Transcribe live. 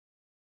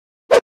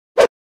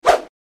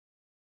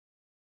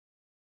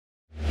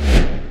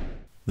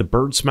The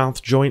bird's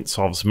mouth joint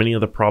solves many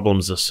of the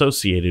problems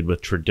associated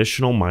with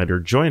traditional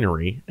miter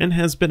joinery and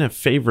has been a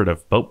favorite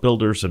of boat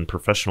builders and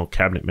professional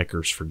cabinet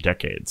makers for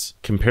decades.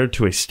 Compared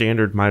to a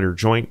standard miter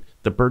joint,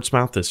 the bird's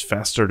mouth is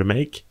faster to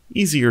make,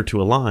 easier to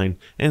align,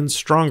 and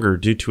stronger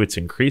due to its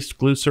increased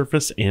glue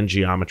surface and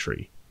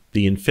geometry.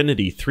 The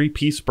Infinity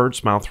 3-piece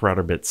bird's mouth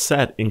router bit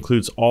set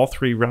includes all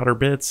 3 router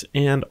bits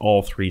and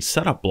all 3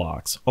 setup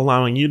blocks,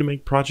 allowing you to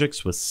make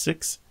projects with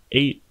 6,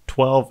 8,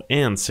 12,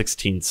 and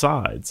 16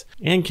 sides,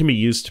 and can be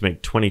used to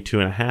make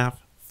 22.5,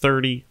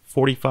 30,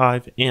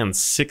 45, and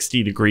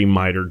 60-degree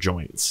miter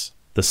joints.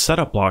 The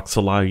setup blocks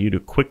allow you to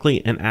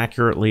quickly and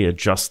accurately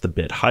adjust the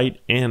bit height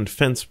and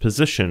fence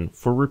position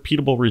for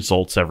repeatable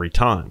results every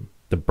time.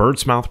 The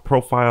bird's mouth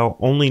profile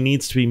only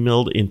needs to be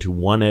milled into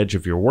one edge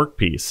of your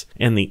workpiece,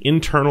 and the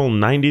internal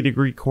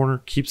 90-degree corner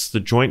keeps the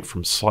joint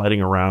from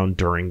sliding around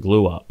during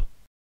glue up.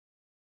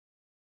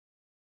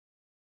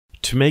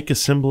 To make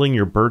assembling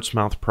your bird's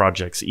mouth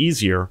projects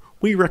easier,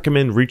 we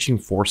recommend reaching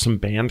for some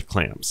band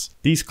clamps.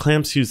 These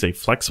clamps use a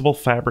flexible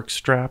fabric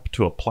strap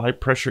to apply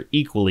pressure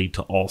equally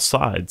to all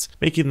sides,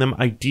 making them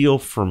ideal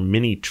for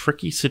many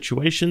tricky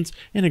situations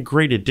and a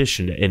great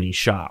addition to any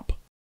shop.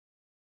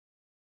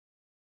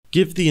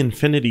 Give the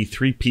Infinity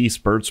 3-piece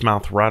bird's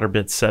mouth router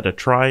bit set a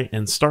try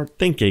and start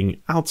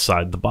thinking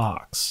outside the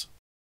box.